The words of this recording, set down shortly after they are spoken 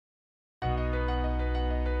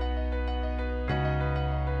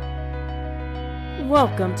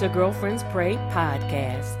Welcome to Girlfriends Pray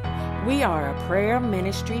Podcast. We are a prayer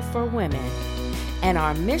ministry for women, and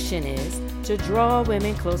our mission is to draw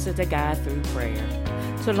women closer to God through prayer.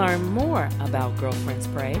 To learn more about Girlfriends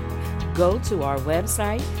Pray, go to our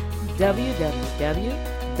website,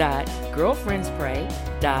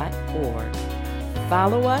 www.girlfriendspray.org.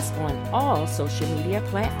 Follow us on all social media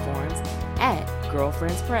platforms at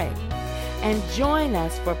Girlfriends Pray. And join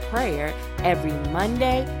us for prayer every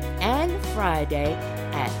Monday and Friday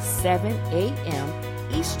at 7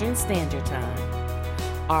 a.m. Eastern Standard Time.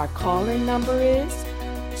 Our call-in number is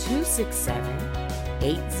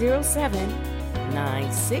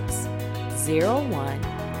 267-807-9601,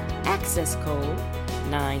 access code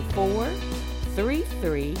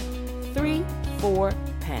 943334#.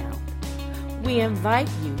 We invite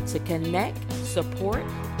you to connect, support,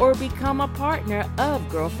 or become a partner of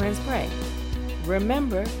Girlfriends Pray.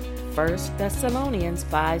 Remember, 1 Thessalonians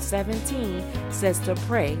 5:17 says to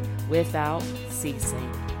pray without ceasing.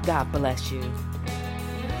 God bless you.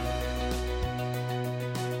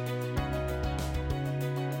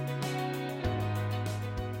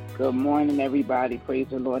 Good morning, everybody. Praise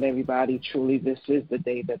the Lord, everybody. Truly, this is the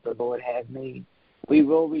day that the Lord has made. We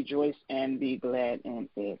will rejoice and be glad in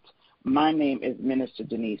it. My name is Minister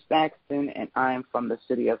Denise Saxton, and I am from the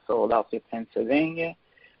city of Philadelphia, Pennsylvania.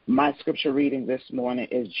 My scripture reading this morning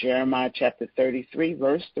is Jeremiah chapter 33,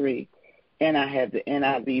 verse 3, and I have the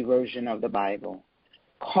NIV version of the Bible.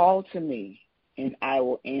 Call to me, and I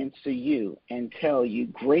will answer you and tell you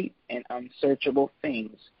great and unsearchable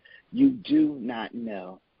things you do not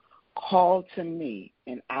know. Call to me,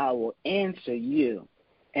 and I will answer you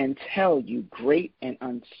and tell you great and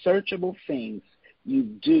unsearchable things you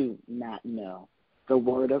do not know. The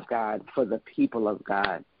word of God for the people of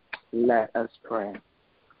God. Let us pray.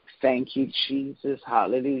 Thank you, Jesus.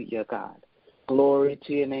 Hallelujah, God. Glory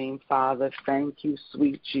to your name, Father. Thank you,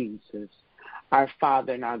 sweet Jesus. Our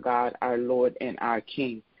Father and our God, our Lord and our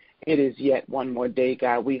King. It is yet one more day,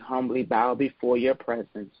 God. We humbly bow before your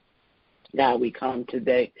presence. God, we come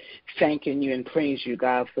today thanking you and praise you,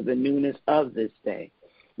 God, for the newness of this day.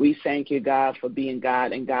 We thank you, God, for being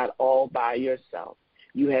God and God all by yourself.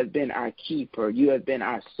 You have been our keeper. You have been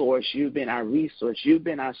our source. You've been our resource. You've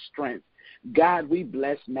been our strength. God, we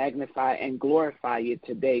bless, magnify, and glorify you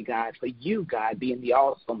today, God, for you, God, being the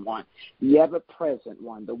awesome one, the ever-present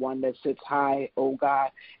one, the one that sits high, oh God,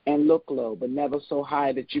 and look low, but never so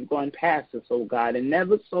high that you've gone past us, oh God, and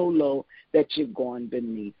never so low that you've gone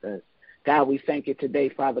beneath us. God, we thank you today,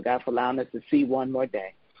 Father God, for allowing us to see one more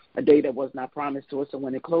day. A day that was not promised to us, and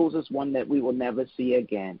when it closes, one that we will never see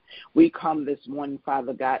again. We come this morning,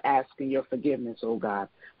 Father God, asking your forgiveness, oh God.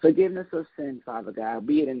 Forgiveness of sin, Father God,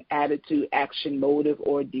 be it an attitude, action, motive,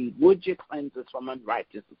 or deed. Would you cleanse us from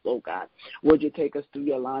unrighteousness, oh God? Would you take us through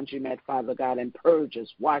your laundromat, Father God, and purge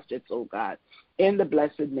us, wash us, oh God, in the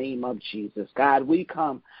blessed name of Jesus. God, we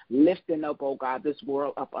come lifting up, oh God, this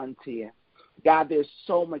world up unto you. God, there's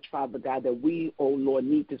so much, Father God, that we, oh Lord,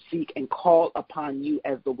 need to seek and call upon you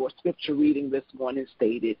as the scripture reading this morning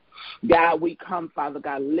stated. God, we come, Father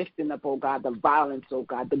God, lifting up, oh God, the violence, oh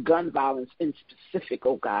God, the gun violence in specific,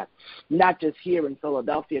 oh God, not just here in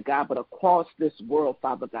Philadelphia, God, but across this world,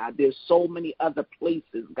 Father God. There's so many other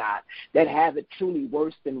places, God, that have it truly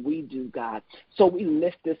worse than we do, God. So we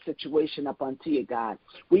lift this situation up unto you, God.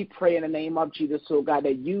 We pray in the name of Jesus, oh God,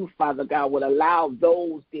 that you, Father God, would allow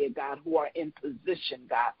those, dear God, who are in position,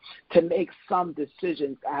 God, to make some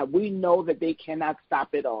decisions, God. We know that they cannot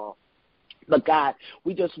stop it all. But, God,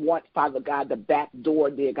 we just want, Father God, the back door,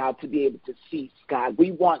 dear God, to be able to cease, God. We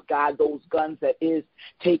want, God, those guns that is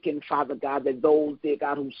taken, Father God, that those, dear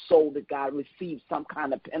God, who sold it, God, receive some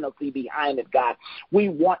kind of penalty behind it, God. We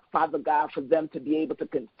want, Father God, for them to be able to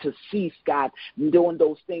cease, God, doing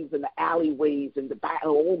those things in the alleyways and the back.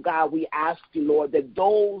 Oh, God, we ask you, Lord, that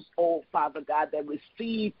those, oh, Father God, that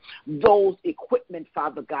receive those equipment,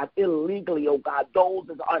 Father God, illegally, oh, God, those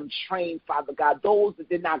that are untrained, Father God, those that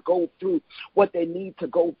did not go through what they need to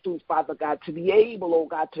go through, Father God, to be able, oh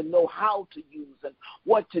God, to know how to use and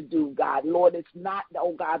what to do, God. Lord, it's not,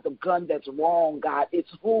 oh God, the gun that's wrong, God. It's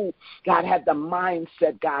who, God, had the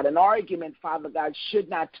mindset, God. An argument, Father God, should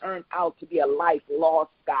not turn out to be a life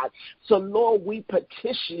lost, God. So, Lord, we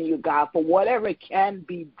petition you, God, for whatever can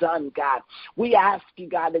be done, God. We ask you,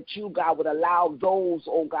 God, that you, God, would allow those,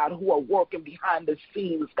 oh God, who are working behind the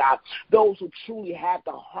scenes, God, those who truly have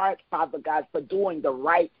the heart, Father God, for doing the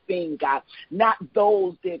right thing, God, not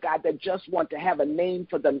those, dear God, that just want to have a name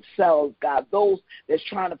for themselves, God, those that's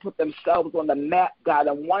trying to put themselves on the map, God,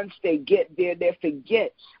 and once they get there, they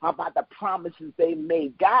forget about the promises they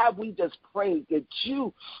made. God, we just pray that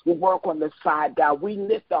you will work on the side, God. We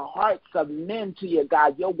lift lift the hearts of men to you,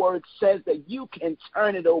 God. Your word says that you can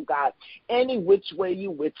turn it, oh God, any which way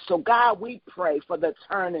you wish. So, God, we pray for the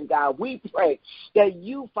turning, God. We pray that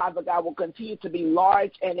you, Father God, will continue to be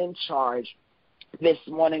large and in charge. This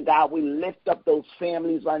morning, God, we lift up those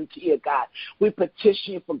families unto you, God. We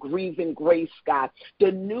petition you for grieving grace, God.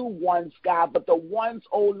 The new ones, God, but the ones,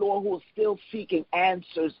 oh Lord, who are still seeking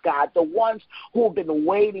answers, God. The ones who have been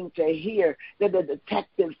waiting to hear that the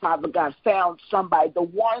detective, Father God, found somebody. The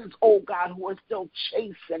ones, oh God, who are still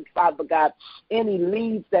chasing, Father God, any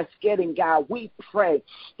leads that's getting, God. We pray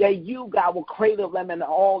that you, God, will cradle them in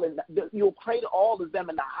all, and you'll cradle all of them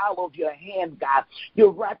in the hollow of your hand, God.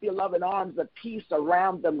 You'll wrap your loving arms of peace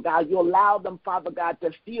around them, God. You allow them, Father God, to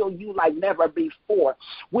feel you like never before.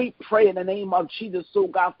 We pray in the name of Jesus, oh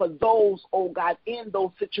God, for those, oh God, in those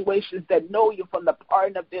situations that know you from the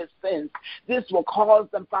pardon of their sins. This will cause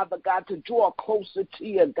them, Father God, to draw closer to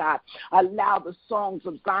you, God. Allow the songs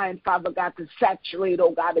of Zion, Father God, to saturate,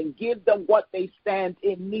 oh God, and give them what they stand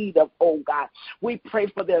in need of, oh God. We pray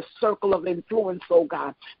for their circle of influence, oh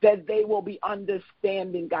God, that they will be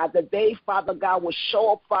understanding, God, that they, Father God, will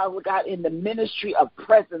show up, Father God, in the ministry of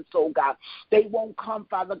presence, oh God. They won't come,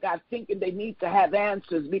 Father God, thinking they need to have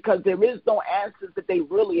answers, because there is no answers that they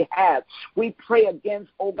really have. We pray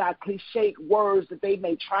against, oh God, cliche words that they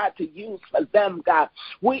may try to use for them, God.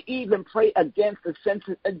 We even pray against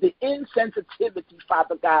the insensitivity,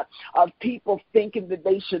 Father God, of people thinking that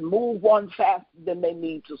they should move on faster than they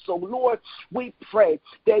need to. So, Lord, we pray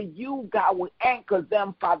that you, God, will anchor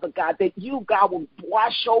them, Father God, that you, God, will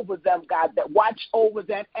wash over them, God, that watch over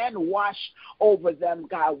them and wash over them,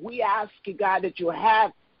 God. We ask you, God, that you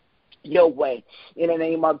have your way. In the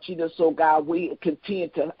name of Jesus, oh God, we continue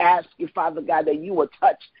to ask you, Father God, that you will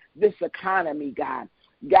touch this economy, God.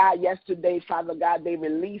 God, yesterday, Father God, they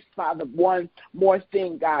released, Father, one more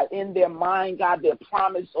thing, God, in their mind, God, their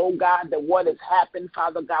promise, oh God, that what has happened,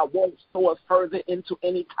 Father God, won't throw us further into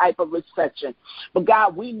any type of recession. But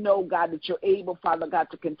God, we know, God, that you're able, Father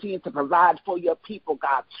God, to continue to provide for your people,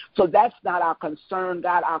 God. So that's not our concern,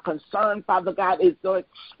 God. Our concern, Father God, is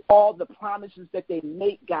all the promises that they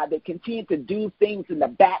make, God. They continue to do things in the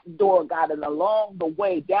back door, God, and along the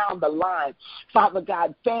way, down the line, Father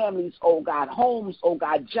God, families, oh God, homes, oh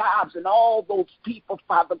God, jobs, and all those people,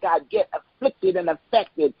 Father God, get afflicted and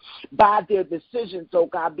affected by their decisions, oh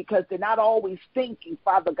God, because they're not always thinking,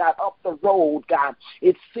 Father God, up the road, God.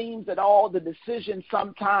 It seems that all the decisions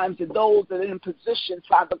sometimes and those that are in position,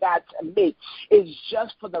 Father God, to make is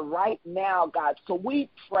just for the right now, God. So we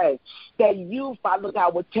pray that you, Father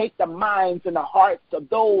God, would take the minds and the hearts of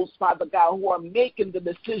those, Father God, who are making the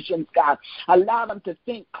decisions, God. Allow them to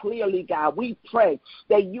think clearly, God. We pray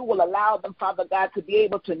that you will allow them, Father God, to be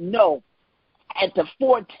able to know and to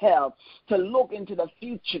foretell, to look into the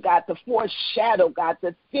future, God, to foreshadow, God,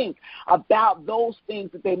 to think about those things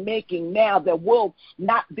that they're making now that will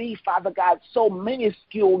not be, Father God, so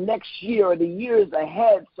minuscule next year or the years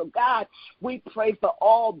ahead. So, God, we pray for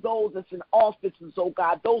all those that's in offices, oh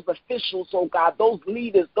God, those officials, oh God, those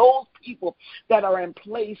leaders, those people that are in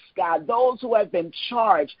place, God, those who have been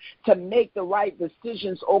charged to make the right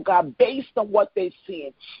decisions, oh God, based on what they're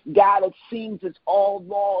seeing. God, it seems it's all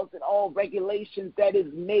laws and all regulations that is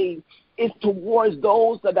made is towards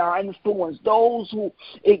those that are influenced, those who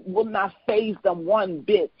it will not faze them one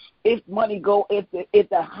bit. If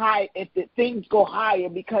the things go higher,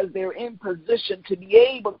 because they're in position to be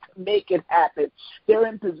able to make it happen. They're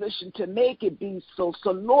in position to make it be so.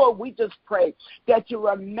 So, Lord, we just pray that you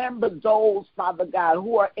remember those, Father God,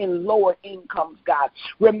 who are in lower incomes, God.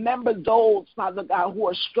 Remember those, Father God, who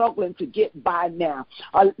are struggling to get by now.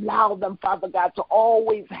 Allow them, Father God, to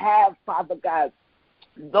always have, Father God,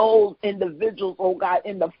 those individuals, oh God,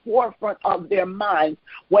 in the forefront of their minds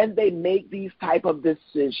when they make these type of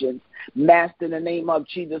decisions. Master, in the name of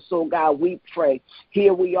Jesus, oh God, we pray.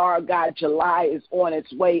 Here we are, God. July is on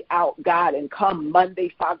its way out, God, and come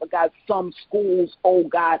Monday, Father God, some schools, oh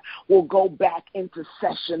God, will go back into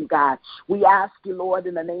session, God. We ask you, Lord,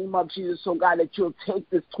 in the name of Jesus, oh God, that you'll take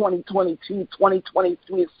this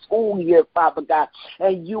 2022-2023 school year, Father God,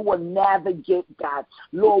 and you will navigate, God.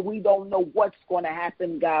 Lord, we don't know what's going to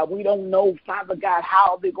happen, God. We don't know, Father God,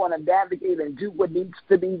 how they're going to navigate and do what needs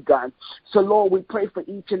to be done. So, Lord, we pray for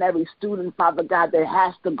each and every student, Father God, that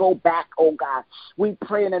has to go back, oh God. We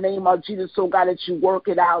pray in the name of Jesus, oh God, that you work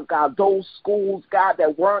it out, God. Those schools, God,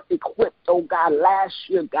 that weren't equipped, oh God, last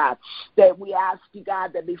year, God, that we ask you,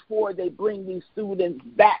 God, that before they bring these students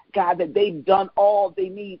back, God, that they've done all they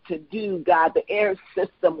need to do, God. The air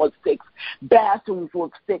system was fixed. Bathrooms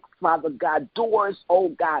was fixed, Father God. Doors, oh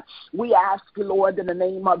God. We ask you, Lord, in the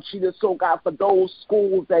name of Jesus, oh God, for those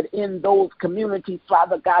schools that in those communities,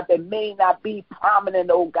 Father God, that may not be prominent,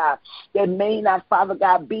 oh God, that may not, Father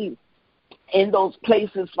God, be in those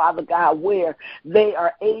places, Father God, where they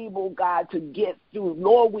are able, God, to get through.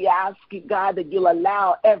 Lord, we ask you, God, that you'll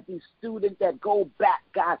allow every student that go back,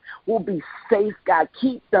 God, will be safe, God.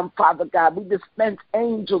 Keep them, Father God. We dispense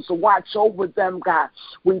angels to watch over them, God.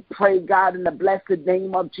 We pray, God, in the blessed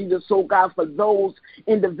name of Jesus, oh God, for those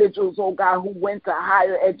individuals, oh God, who went to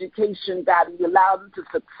higher education, God, and you allow them to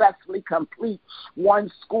successfully complete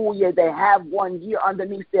one school year. They have 1 year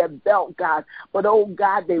underneath their belt, God. But, oh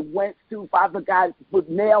God, they went through, Father God, with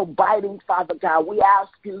nail biting, Father God. We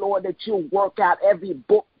ask you, Lord, that you'll work out every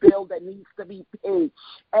book bill that needs to be paid,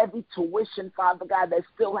 every tuition, Father God, that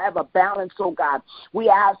still have a balance, oh God. We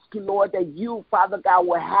ask you, Lord, that you, Father God,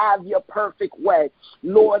 will have your perfect way.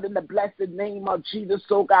 Lord, in the blessed name of Jesus,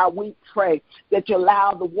 oh God, we pray that you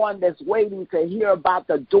allow the one that's waiting to hear about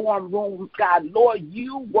the dorm rooms, God. Lord,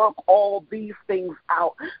 you work all these things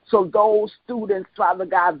out so those students, Father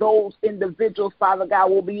God, those individuals, Father God,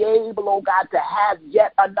 will be able, oh God, to have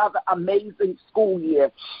yet another amazing school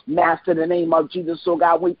year. Master, in the name of Jesus, oh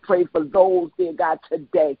God, we pray for those, dear God,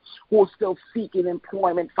 today who are still seeking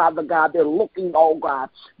employment, Father God. They're looking, oh God.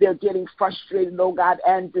 They're getting frustrated, oh God,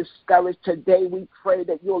 and discouraged. Today we pray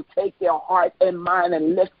that you'll take their heart and mind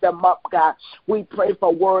and lift them up, God. We pray for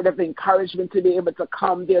a word of encouragement to be able to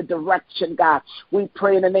come their direction, God. We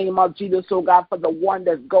pray in the name of Jesus, oh God, for the one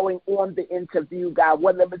that's going on the interview, God,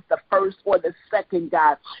 whether it's the first or the second,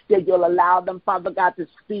 God, that you'll allow them, Father God, to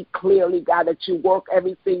speak clearly, God, that you work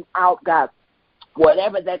everything out, God.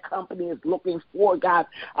 Whatever that company is looking for, God,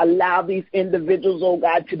 allow these individuals, oh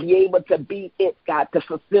God, to be able to be it, God, to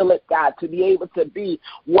fulfill it, God, to be able to be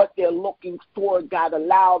what they're looking for, God.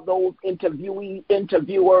 Allow those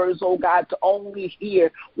interviewers, oh God, to only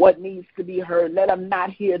hear what needs to be heard. Let them not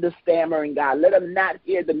hear the stammering, God. Let them not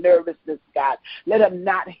hear the nervousness, God. Let them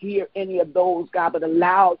not hear any of those, God, but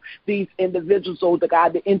allow these individuals, oh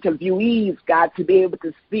God, the interviewees, God, to be able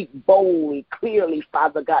to speak boldly, clearly,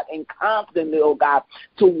 Father God, and confidently, oh God,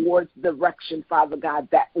 towards direction, Father God,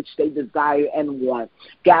 that which they desire and want.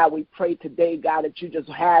 God, we pray today, God, that you just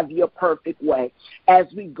have your perfect way. As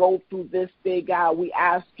we go through this day, God, we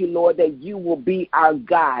ask you, Lord, that you will be our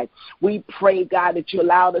guide. We pray, God, that you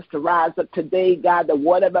allowed us to rise up today, God, that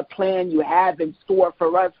whatever plan you have in store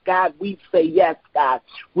for us, God, we say yes, God.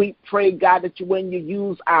 We pray, God, that when you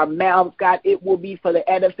use our mouths, God, it will be for the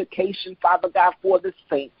edification, Father God, for the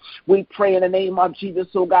saints. We pray in the name of Jesus,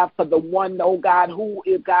 oh God, for the one, oh God, who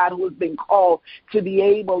is God, who has been called to be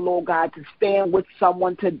able, Lord God, to stand with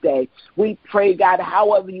someone today. We pray, God,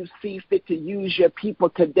 however you see fit to use your people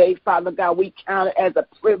today, Father God, we count it as a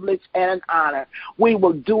privilege and an honor. We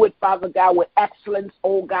will do it, Father God, with excellence,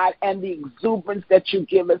 oh God, and the exuberance that you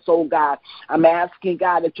give us, oh God. I'm asking,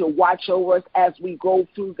 God, that you'll watch over us as we go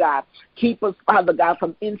through, God. Keep us, Father God,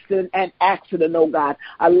 from incident and accident, oh God.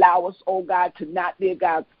 Allow us, oh God, to not be,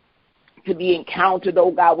 God, to be encountered,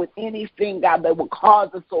 oh God, with anything, God, that will cause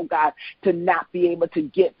us, oh God, to not be able to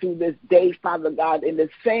get through this day, Father God, in the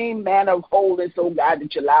same manner of wholeness, oh God,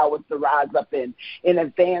 that you allow us to rise up in. In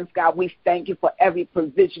advance, God, we thank you for every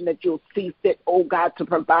provision that you'll see fit, oh God, to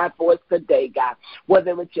provide for us today, God.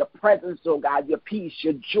 Whether it's your presence, oh God, your peace,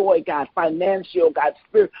 your joy, God, financial, oh God,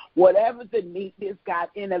 spirit, whatever the need is, God,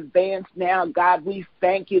 in advance now, God, we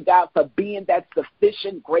thank you, God, for being that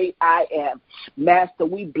sufficient great I am. Master,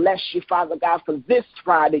 we bless you, Father God, for this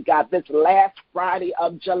Friday, God, this last Friday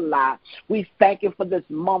of July. We thank you for this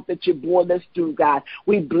month that you brought us through, God.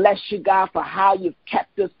 We bless you, God, for how you've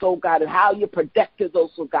kept us, oh God, and how you protected us,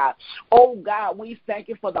 oh God. Oh God, we thank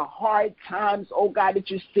you for the hard times, oh God, that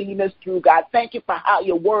you've seen us through, God. Thank you for how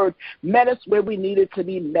your word met us where we needed to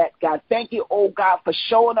be met, God. Thank you, oh God, for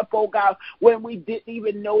showing up, oh God, when we didn't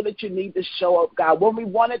even know that you need to show up, God. When we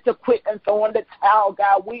wanted to quit and throw in the towel,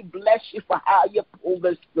 God, we bless you for how you pulled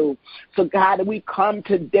us through. So, God, we come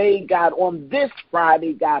today, God, on this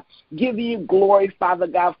Friday, God, give you glory, Father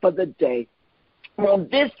God, for the day. on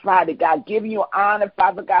this Friday, God, giving you honor,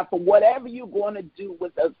 Father God, for whatever you're going to do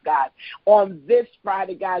with us, God. On this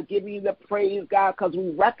Friday, God, giving you the praise, God, because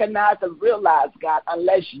we recognize and realize, God,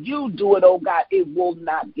 unless you do it, oh God, it will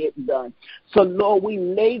not get done. So, Lord, we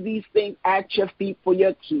lay these things at your feet for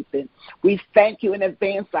your keeping. We thank you in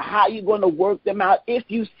advance for how you're going to work them out if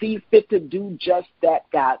you see fit to do just that,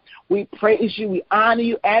 God. We praise you, we honor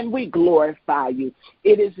you, and we glorify you.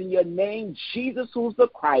 It is in your name, Jesus, who's the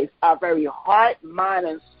Christ, our very heart, mind,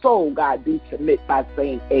 and soul, God, do submit by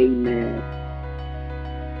saying amen.